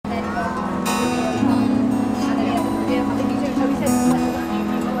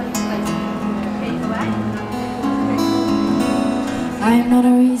not a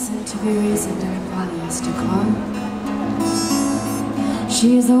reason to be reasoned in a polyester cloak.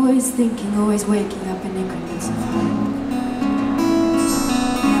 She is always thinking, always waking up in increments of hope.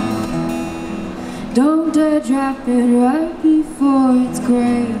 Don't dare drop it right before it's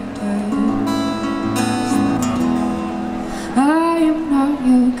greater. I am not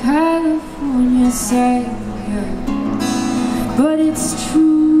your California savior, but it's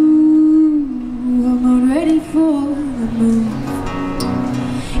true, I'm not ready for the move.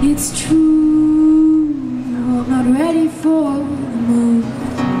 It's true, I'm not ready for the move.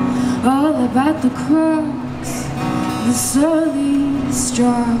 All about the crux, the surly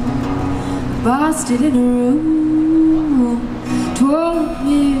straw, bastard in a room,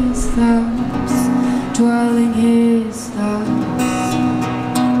 twirling his thumbs, twirling his thumbs.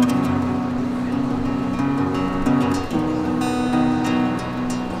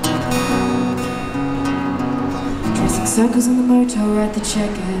 Tracing circles on the motel, write the check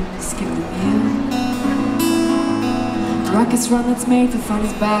and skip the meal. Rockets run that's made for fun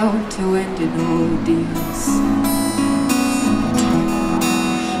is bound to end in ordeals.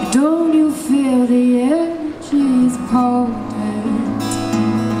 Don't you feel the energy is potent?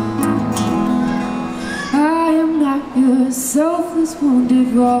 I am not your selfless wounded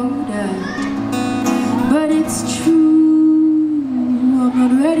rodent, but it's true, I'm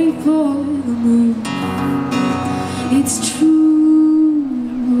not ready for the move. It's true,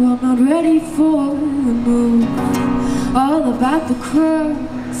 I'm not ready for the move. All about the crux,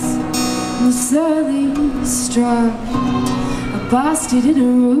 the surly struck, a bastard in a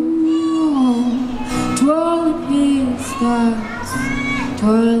room, twirling his thumbs,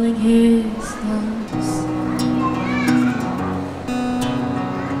 twirling his thumbs.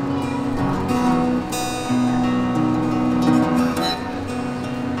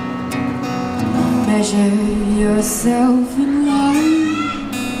 Measure yourself in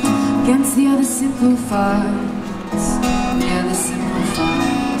line against the other simplified.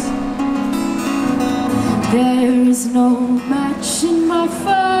 There is no match in my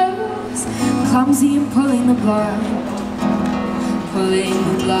files, clumsy and pulling the blind, pulling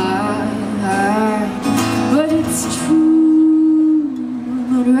the blind. But it's true, I'm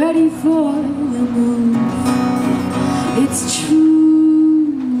not ready for the move. It's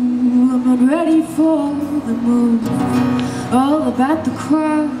true, I'm not ready for the move. All about the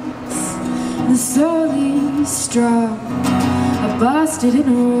crux, the surly strong, a bastard in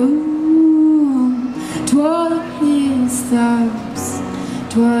a room, twirling his thumbs,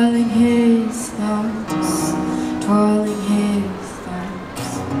 twirling his thumbs, twirling his thumbs,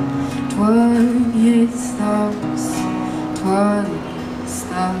 twirling his thumbs, twirling his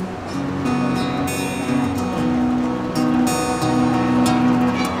thumbs.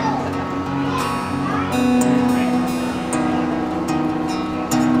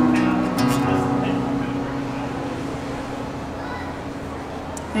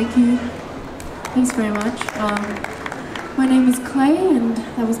 Thank you. Thanks very much. My name is Clea and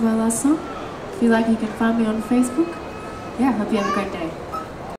that was my last song. If you like, you can find me on Facebook. Yeah, hope you have a great day.